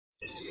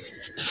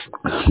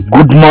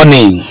Good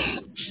morning.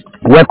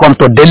 Welcome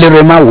to Daily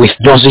Rema with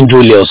Johnson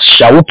Julius.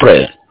 Shall we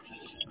pray?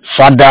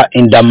 Father,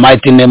 in the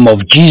mighty name of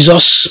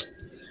Jesus,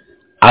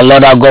 our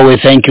Lord our God, we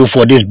thank you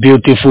for this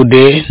beautiful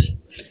day.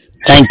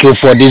 Thank you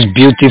for this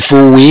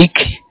beautiful week.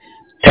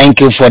 Thank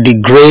you for the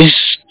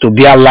grace to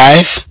be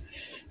alive.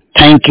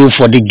 Thank you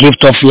for the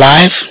gift of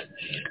life.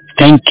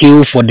 Thank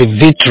you for the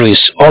victories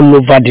all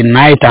over the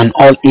night and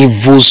all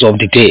evils of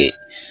the day.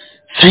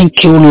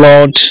 Thank you,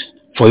 Lord,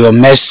 for your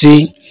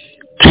mercy.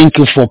 Thank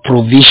you for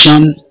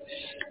provision.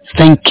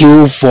 Thank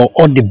you for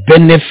all the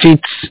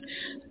benefits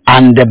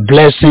and the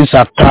blessings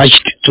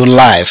attached to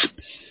life.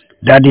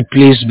 Daddy,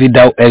 please be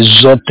thou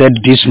exalted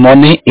this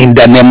morning in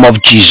the name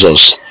of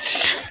Jesus.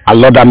 Our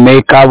Lord and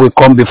Maker, we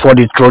come before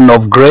the throne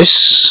of grace,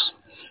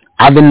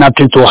 having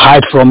nothing to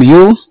hide from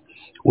you.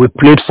 We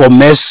plead for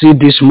mercy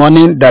this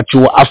morning, that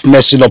you will have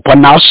mercy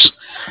upon us.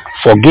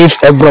 Forgive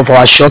every of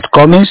our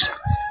shortcomings.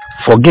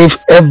 Forgive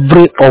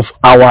every of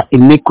our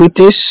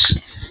iniquities,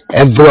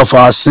 every of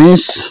our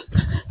sins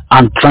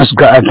and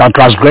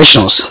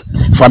transgressions.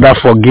 Father,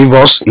 forgive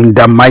us in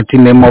the mighty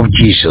name of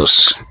Jesus.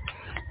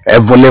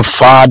 Heavenly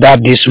Father,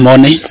 this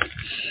morning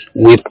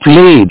we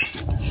plead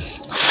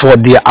for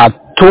the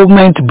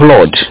atonement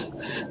blood,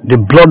 the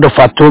blood of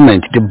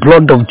atonement, the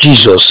blood of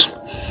Jesus,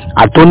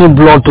 atoning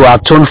blood to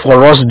atone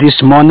for us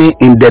this morning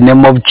in the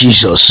name of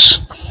Jesus,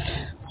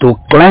 to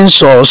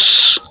cleanse us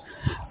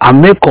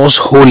and make us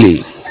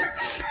holy.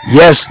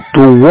 Yes,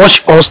 to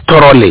wash us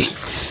thoroughly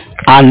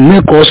and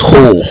make us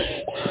whole,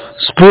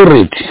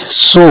 spirit,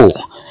 soul,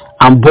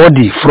 and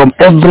body, from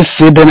every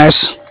filthiness,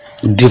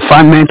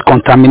 defilement,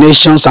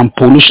 contaminations, and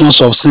pollutions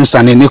of sins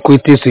and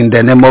iniquities in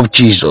the name of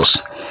Jesus.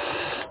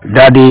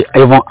 Daddy,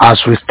 even as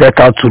we step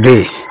out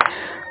today,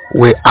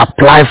 we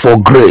apply for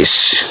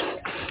grace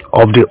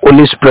of the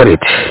Holy Spirit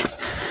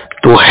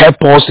to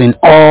help us in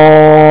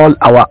all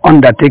our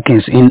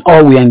undertakings, in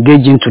all we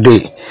engage in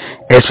today,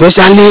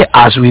 especially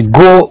as we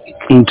go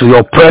into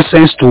your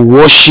presence to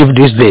worship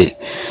this day.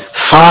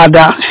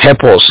 Father,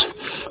 help us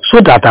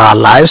so that our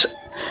lives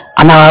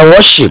and our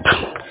worship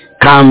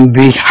can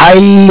be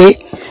highly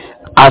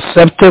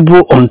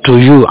acceptable unto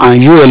you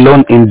and you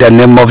alone in the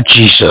name of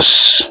Jesus.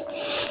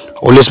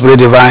 Holy Spirit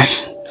divine,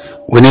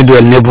 we need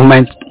your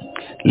enablement.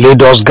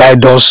 Lead us,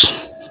 guide us,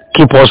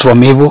 keep us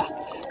from evil,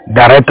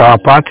 direct our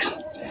path,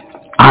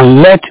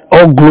 and let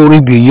all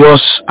glory be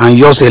yours and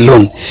yours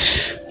alone,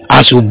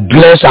 as you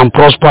bless and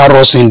prosper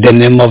us in the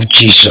name of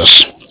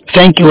Jesus.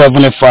 Thank you,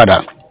 Heavenly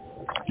Father.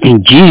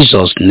 In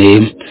Jesus'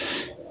 name,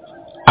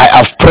 I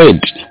have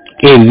prayed.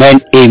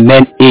 Amen,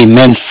 amen,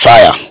 amen,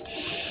 fire.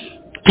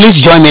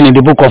 Please join me in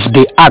the book of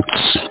the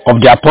Acts of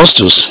the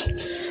Apostles.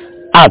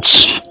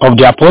 Acts of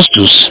the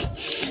Apostles,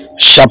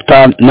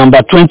 chapter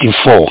number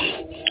 24.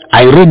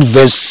 I read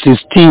verse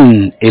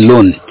 16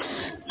 alone.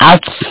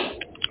 Acts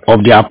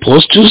of the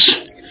Apostles,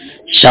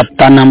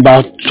 chapter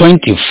number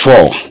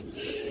 24.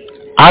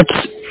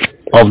 Acts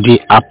of the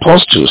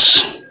Apostles,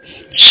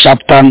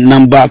 chapter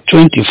number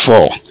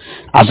 24.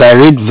 As I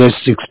read verse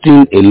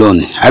 16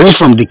 alone. I read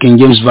from the King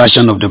James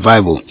Version of the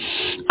Bible.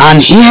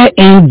 And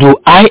herein do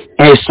I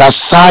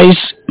exercise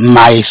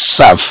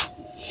myself,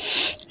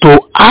 to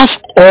have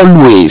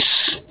always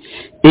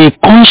a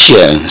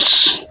conscience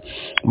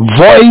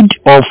void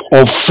of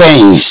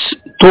offense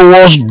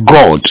towards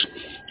God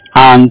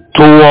and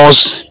towards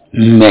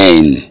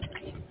men.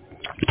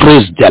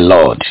 Praise the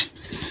Lord.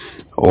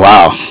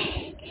 Wow.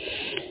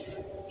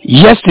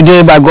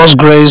 Yesterday, by God's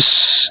grace,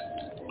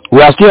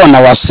 we are still on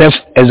our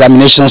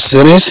self-examination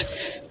series.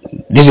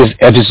 This is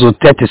episode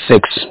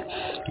 36.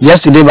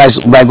 Yesterday,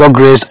 by God's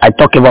grace, I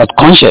talked about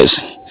conscience.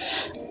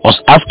 I was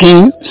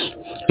asking,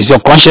 is your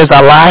conscience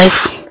alive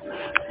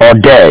or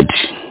dead?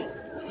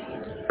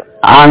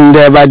 And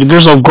by the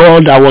grace of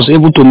God, I was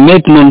able to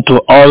make known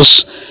to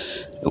us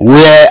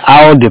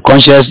how the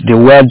conscience, the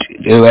word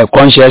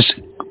conscience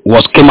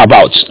came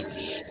about.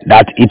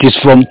 That it is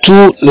from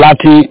two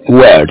Latin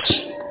words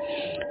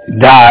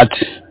that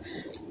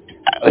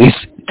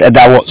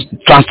was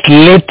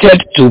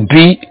translated to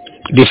be,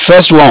 the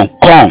first one,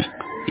 con,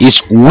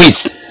 is with,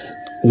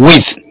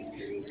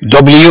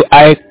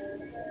 W-I-T-H,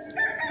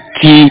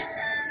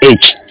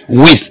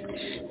 with,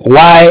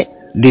 while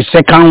the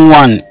second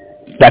one,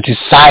 that is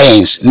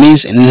science,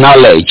 means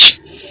knowledge.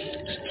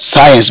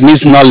 Science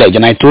means knowledge,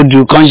 and I told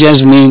you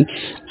conscience means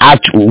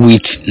act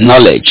with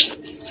knowledge,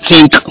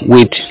 think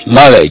with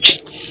knowledge,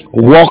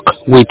 walk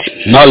with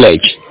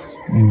knowledge,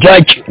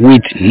 judge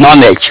with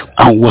knowledge,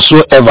 and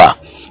whatsoever,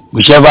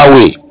 whichever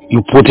way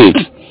you put it.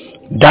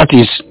 That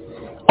is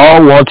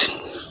all what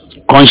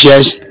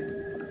conscience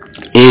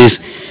is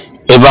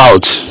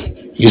about.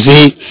 You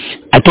see,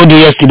 I told you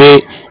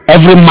yesterday,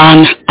 every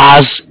man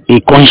has a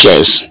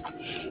conscience.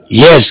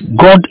 Yes,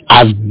 God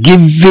has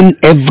given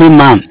every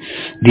man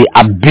the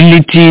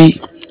ability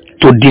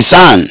to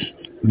discern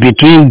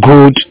between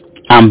good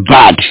and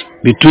bad,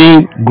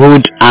 between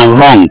good and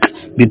wrong,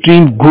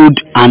 between good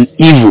and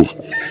evil.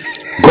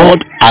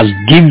 God has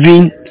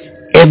given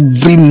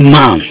every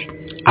man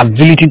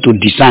ability to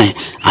design,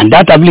 and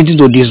that ability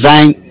to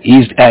design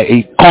is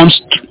it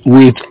comes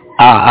with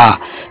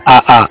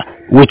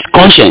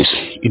conscience.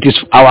 It is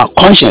our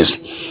conscience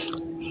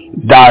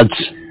that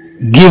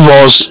give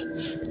us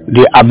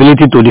the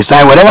ability to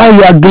decide. Whenever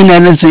you are doing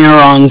anything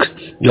wrong,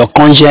 your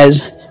conscience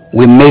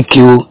will make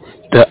you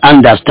to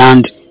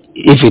understand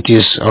if it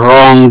is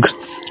wrong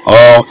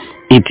or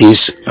it is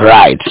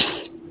right.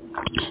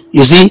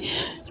 You see,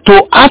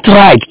 to act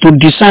right, to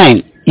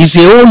design, is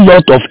a whole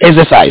lot of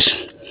exercise.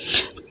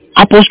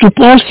 Apostle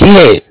Paul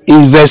here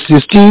in verse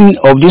 16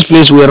 of this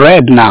place we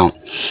read now,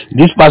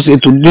 this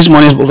passage to this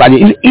morning's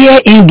passage, is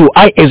herein do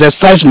I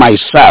exercise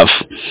myself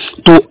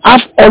to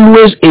have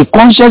always a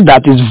conscience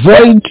that is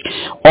void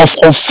of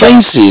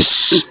offenses.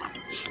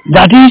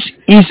 That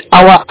is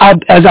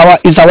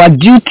our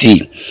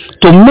duty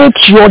to make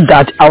sure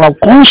that our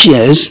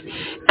conscience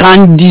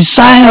can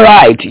design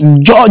right,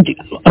 judge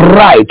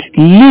right,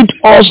 lead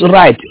us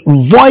right,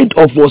 void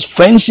of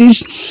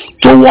offenses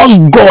towards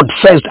God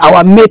first,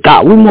 our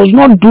Maker. We must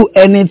not do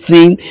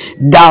anything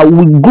that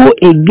will go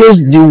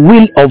against the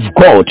will of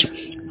God.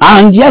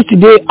 And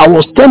yesterday I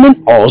was telling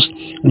us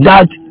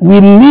that we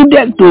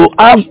needed to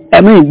have,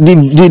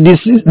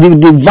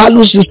 the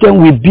value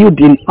system we build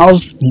in us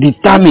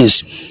determines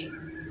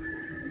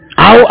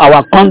how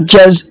our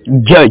conscience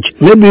judge.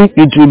 Maybe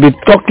it will be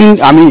talking,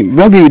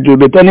 maybe it will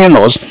be telling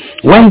us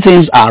when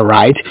things are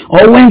right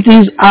or when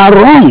things are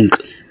wrong.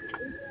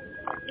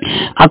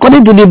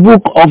 According to the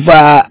book of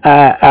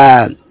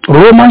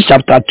Romans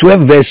chapter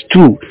 12 verse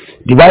 2,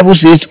 the Bible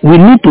says we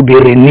need to be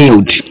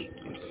renewed.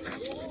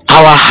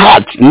 Our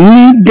heart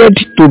needed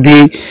to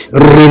be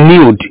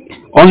renewed.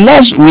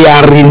 Unless we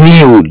are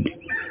renewed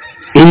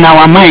in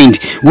our mind,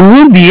 we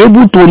won't be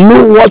able to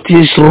know what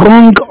is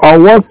wrong or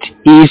what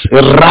is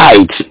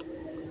right.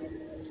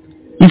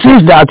 It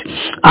says that,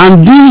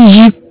 and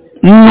be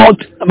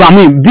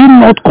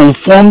not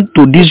conformed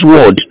to this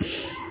world,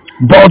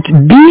 but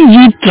be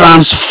ye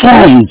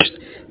transformed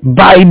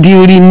by the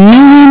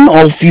renewing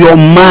of your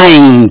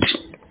mind.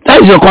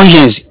 That is your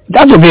conscience.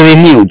 That will be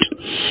renewed.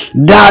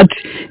 That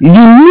you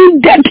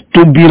needed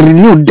to be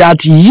renewed, that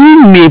ye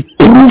may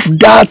prove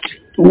that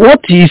what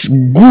is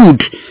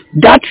good,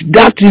 that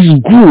is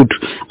good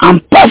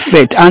and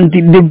perfect, and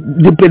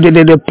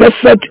the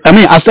perfect,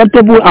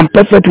 acceptable and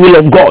perfect will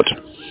of God.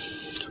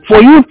 For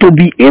you to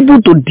be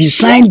able to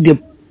design the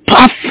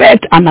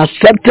perfect and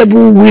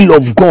acceptable will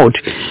of God,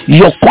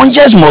 your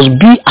conscience must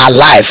be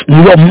alive.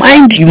 Your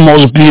mind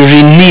must be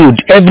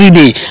renewed every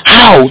day.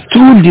 How?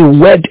 Through the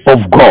word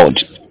of God.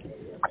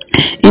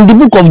 In the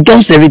book of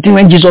John 17,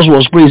 when Jesus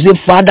was praying, he said,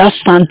 Father,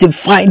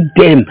 sanctify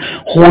them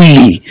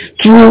wholly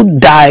through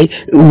thy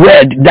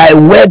word. Thy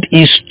word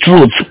is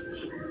truth.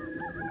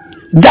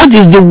 That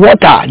is the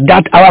water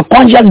that our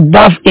conscience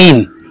bath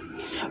in.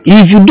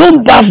 If you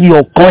don't bath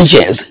your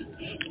conscience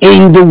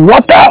in the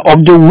water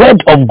of the word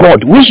of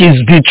God, which is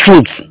the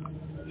truth,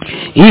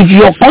 if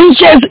your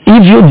conscience,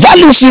 if your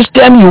value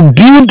system you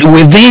build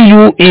within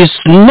you is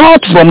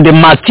not from the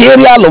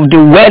material of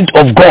the word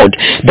of God,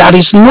 there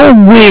is no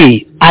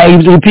way, I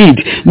repeat,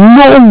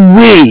 no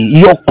way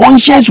your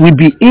conscience will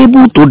be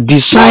able to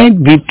decide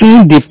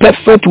between the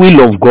perfect will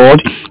of God,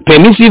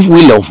 permissive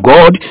will of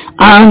God,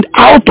 and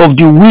out of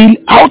the will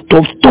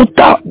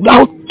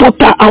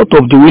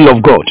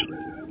of God.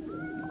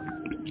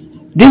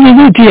 This is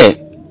it here.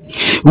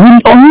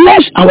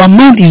 Unless our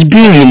mind is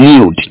being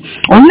renewed,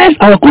 unless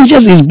our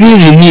conscience is being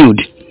renewed,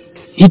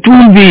 it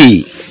won't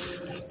be.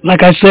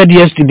 Like I said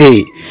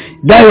yesterday,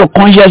 that your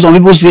conscience, some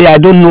people say, I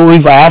don't know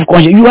if I have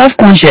conscience. You have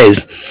conscience.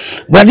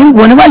 But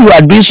whenever you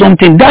are doing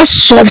something, that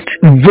soft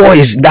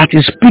voice that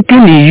is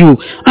speaking in you,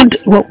 and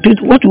what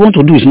you want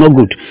to do is not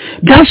good.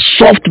 That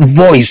soft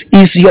voice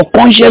is your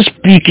conscience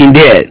speaking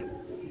there.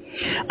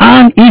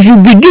 And if you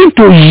begin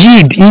to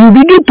yield, you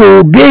begin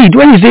to obey it.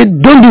 When you say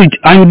don't do it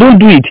and you don't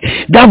do it,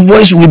 that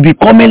voice will be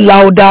coming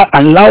louder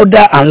and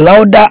louder and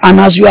louder. And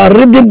as you are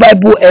reading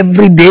Bible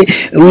every day,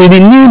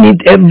 renewing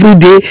it every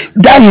day,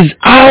 that is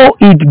how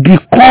it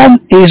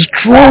becomes a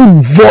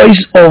strong voice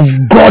of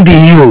God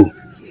in you.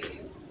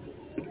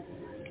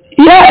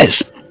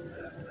 Yes.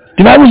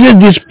 The Bible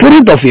says the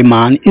spirit of a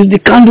man is the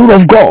candle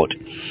of God.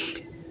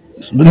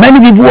 Many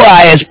people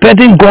are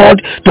expecting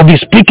God to be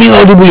speaking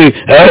audibly.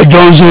 Hey,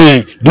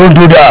 Johnson, don't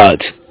do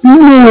that.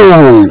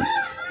 No.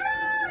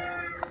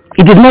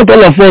 It is not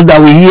all of us that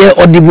will hear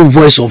audible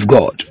voice of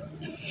God.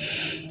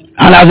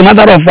 And as a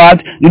matter of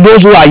fact,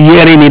 those who are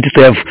hearing it,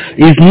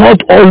 is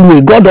not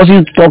always. God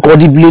doesn't talk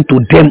audibly to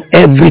them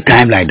every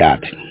time like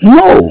that.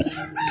 No.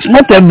 It's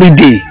not every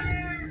day.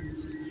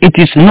 It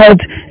is not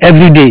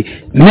every day.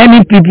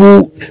 Many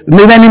people,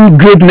 many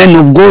great men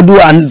of God who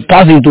are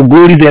passing to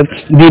glory, they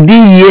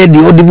didn't hear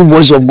the audible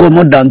voice of God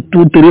more than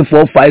 2, 3,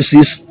 4, 5,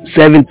 6,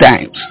 7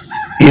 times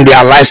in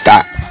their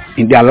lifestyle,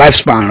 in their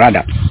lifespan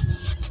rather.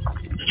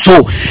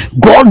 So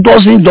God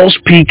doesn't just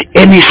speak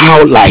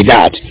anyhow like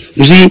that.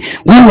 You see,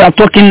 when we are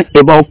talking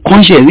about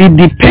conscience, it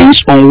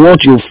depends on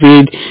what you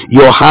feed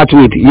your heart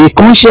with. A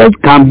conscience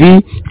can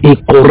be a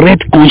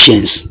correct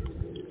conscience.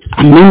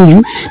 I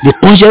mean, the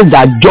conscience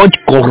that judge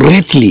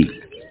correctly.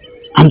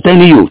 I'm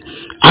telling you,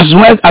 as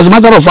a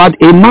matter of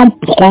fact, a man's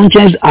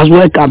conscience as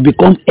well can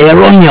become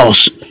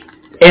erroneous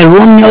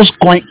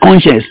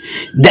conscience.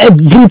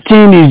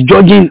 Everything is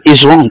judging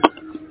is wrong.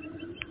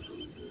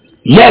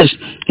 Yes,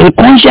 a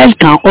conscience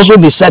can also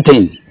be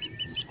certain.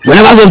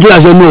 Whenever something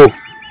I say no,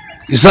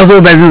 it's also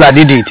the person that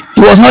did it.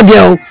 He was not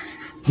there,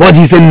 but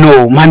he said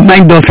no. My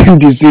mind doesn't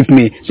deceive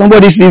me.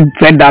 Somebody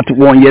said that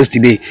one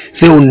yesterday.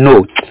 Say, oh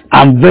no,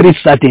 I'm very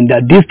certain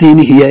that this thing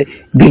here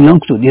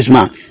belongs to this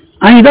man,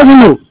 and he doesn't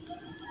know.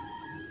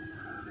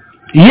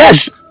 Yes,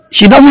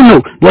 she doesn't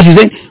know, but she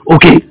said,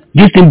 okay,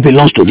 this thing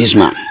belongs to this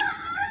man.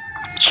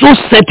 So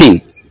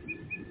certain.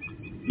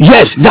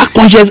 Yes, that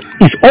conscience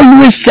is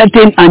always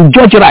certain and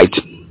judge right.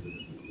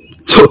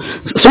 So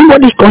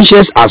somebody's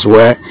conscience as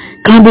well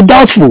can be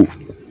doubtful.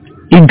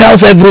 He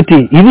doubts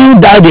everything. He even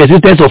doubt the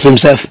existence of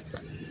himself.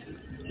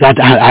 That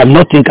I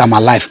not think I'm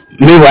alive.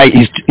 Meanwhile,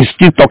 he's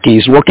still talking.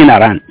 He's walking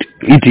around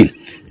eating.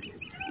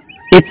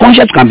 A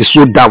conscience can be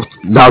so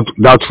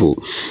doubtful.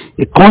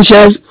 A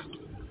conscience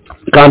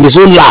can be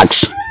so lax.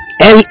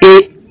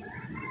 L-A-X.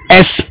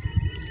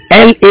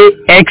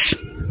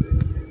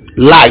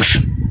 Lax.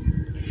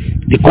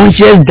 The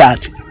conscience that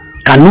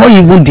cannot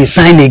even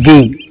discern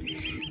again,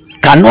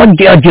 cannot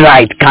judge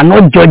right,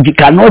 cannot doesn't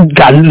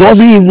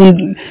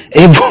even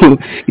able,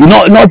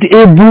 not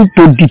able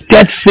to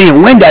detect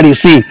sin. When there is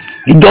sin,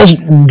 it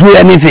doesn't do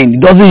anything.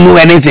 It doesn't know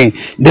anything.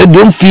 They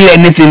don't feel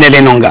anything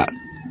any longer.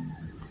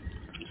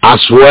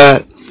 As well,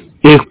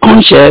 a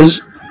conscience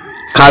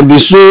can be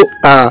so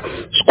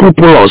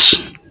scrupulous.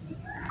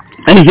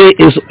 And you say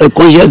a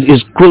conscience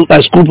is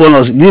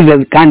scrupulous. This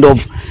is kind of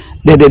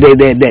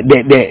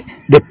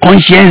the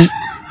conscience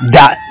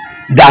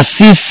that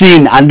sees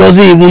sin and doesn't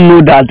even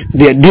know that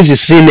this is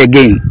sin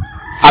again.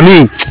 I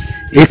mean,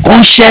 a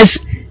conscience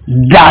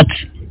that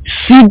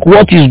sees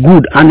what is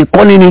good and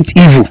calling it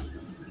evil,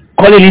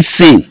 calling it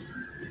sin.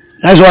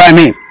 That's what I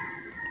mean.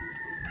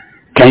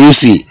 Can you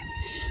see?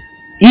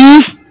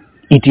 If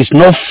it is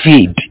not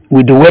filled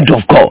with the word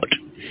of God,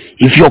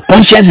 if your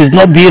conscience is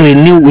not being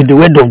renewed with the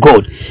word of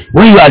God,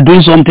 when you are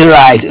doing something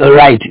right,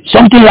 it's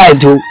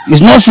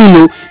not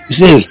sin. You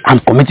say, I'm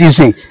committing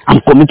sin.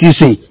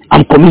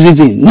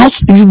 Not,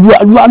 you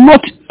are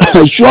not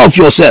sure of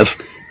yourself.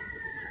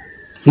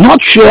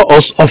 Not sure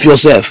of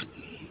yourself.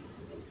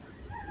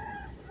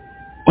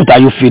 What are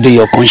you feeding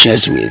your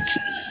conscience with?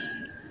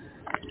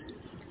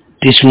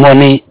 This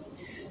morning,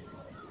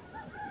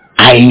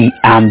 I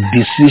am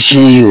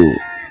beseeching you.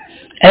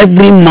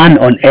 Every man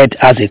on earth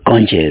has a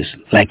conscience,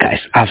 like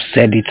I've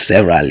said it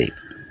severally.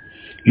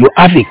 You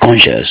have a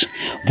conscience,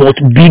 but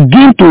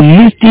begin to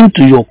listen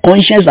to your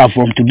conscience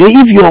from today.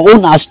 If your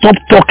own has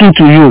stopped talking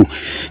to you,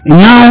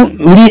 now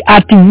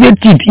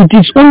reactivate it. It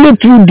is only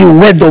through the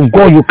word of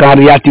God you can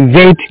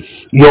reactivate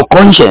your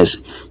conscience.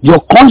 Your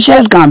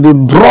conscience can be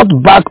brought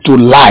back to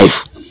life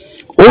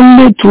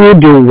only through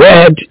the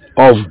word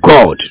of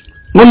God.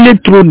 Only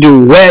through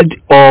the word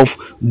of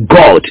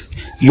God.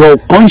 Your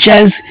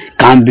conscience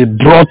can be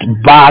brought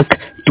back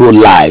to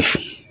life.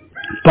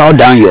 Bow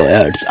down your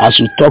heads as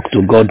you talk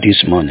to God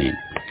this morning.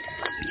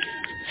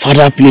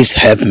 Father, please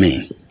help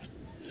me.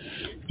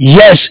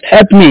 Yes,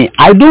 help me.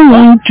 I don't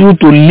want you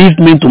to leave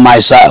me to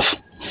myself.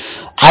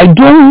 I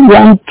don't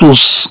want to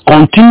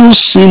continue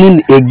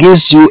sinning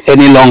against you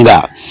any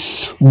longer.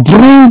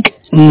 Bring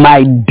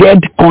my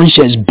dead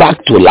conscience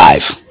back to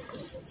life.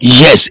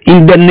 Yes,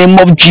 in the name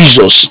of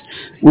Jesus.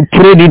 We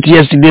prayed it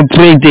yesterday,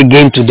 pray it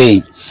again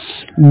today.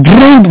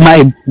 Bring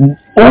my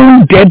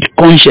own dead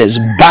conscience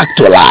back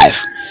to life.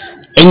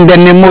 In the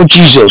name of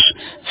Jesus.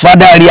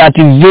 Father,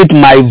 reactivate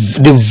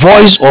the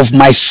voice of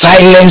my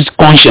silenced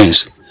conscience.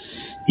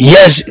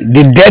 Yes,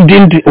 the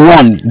deadened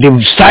one,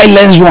 the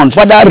silenced one.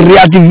 Father,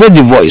 reactivate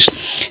the voice.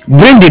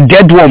 Bring the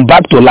dead one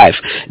back to life.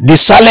 The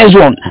silenced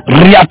one,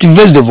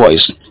 reactivate the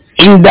voice.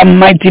 In the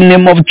mighty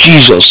name of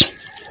Jesus.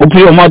 Open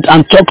your mouth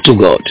and talk to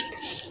God.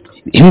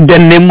 In the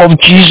name of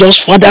Jesus,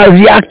 Father,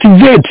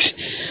 reactivate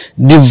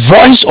the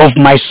voice of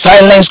my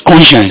silenced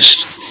conscience.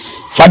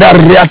 Father,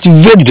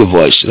 reactivate the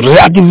voice.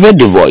 Reactivate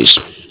the voice.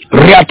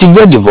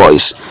 Reactivate the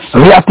voice.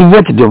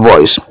 Reactivate the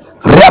voice.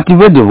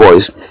 Reactivate the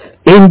voice.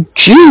 In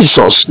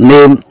Jesus'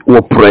 name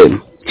we pray.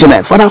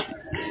 Amen. Father,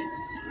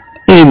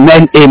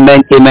 amen,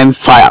 amen, amen.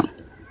 Fire.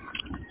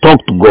 Talk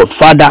to God.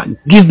 Father,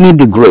 give me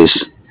the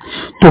grace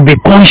to be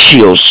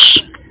conscious.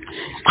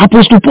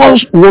 Apostle Paul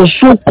was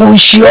so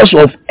conscious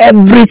of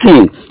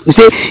everything. He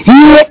said,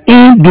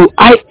 herein do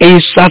I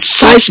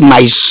exercise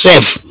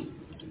myself.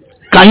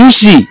 Can you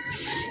see?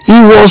 He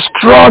was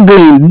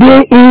struggling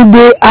day in,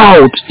 day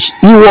out.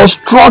 He was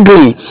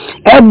struggling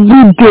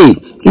every day.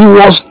 He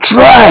was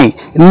trying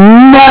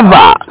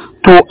never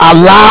to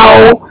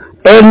allow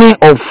any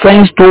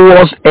offense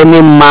towards any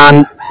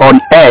man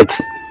on earth.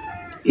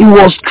 He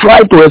was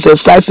trying to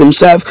exercise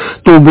himself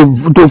for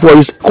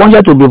his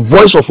conscience to be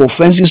voice of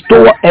offenses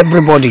toward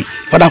everybody.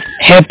 Father,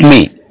 help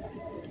me.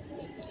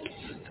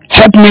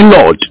 Help me,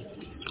 Lord.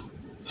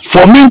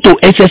 for me to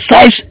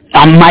exercise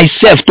and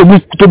myself to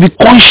be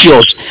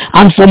conscious,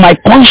 and for my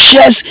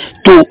conscience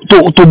to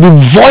be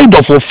void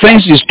of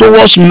offenses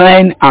towards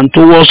men and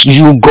towards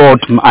you, God,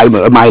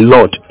 my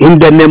Lord, in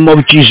the name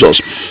of Jesus.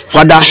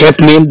 Father, help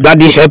me,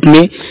 Daddy, help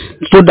me,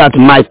 so that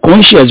my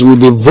conscience will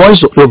be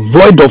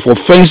void of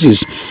offenses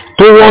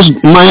towards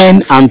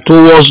man and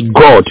towards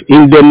God,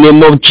 in the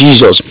name of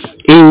Jesus.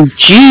 In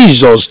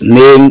Jesus'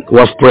 name we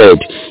have prayed.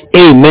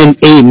 Amen,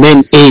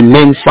 amen,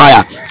 amen.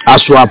 Fire.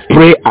 As I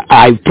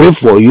pray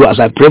for you, as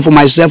I pray for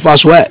myself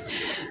as well,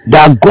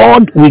 that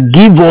God will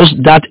give us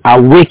that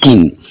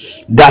awakening,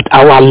 that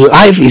our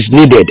life is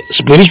needed,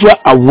 spiritual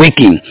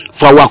awakening,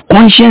 for our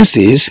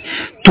consciences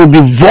to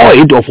be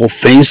void of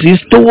offenses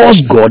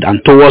towards God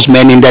and towards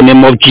men, in the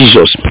name of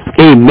Jesus.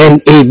 Amen,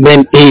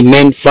 amen,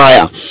 amen.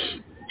 Fire.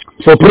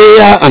 For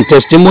prayer and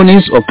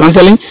testimonies or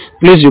counseling,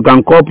 please you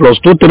can call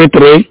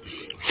 +233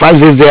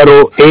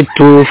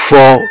 50824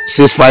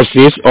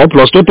 or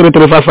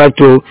 +233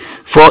 552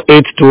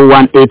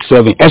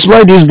 482187.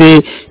 Exploit this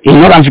day in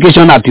your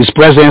amplification at His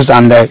presence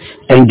and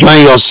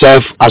enjoy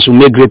yourself as you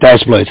make greater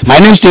exploits. My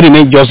name still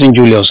remains Justin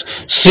Julius.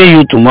 See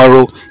you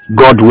tomorrow,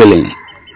 God willing.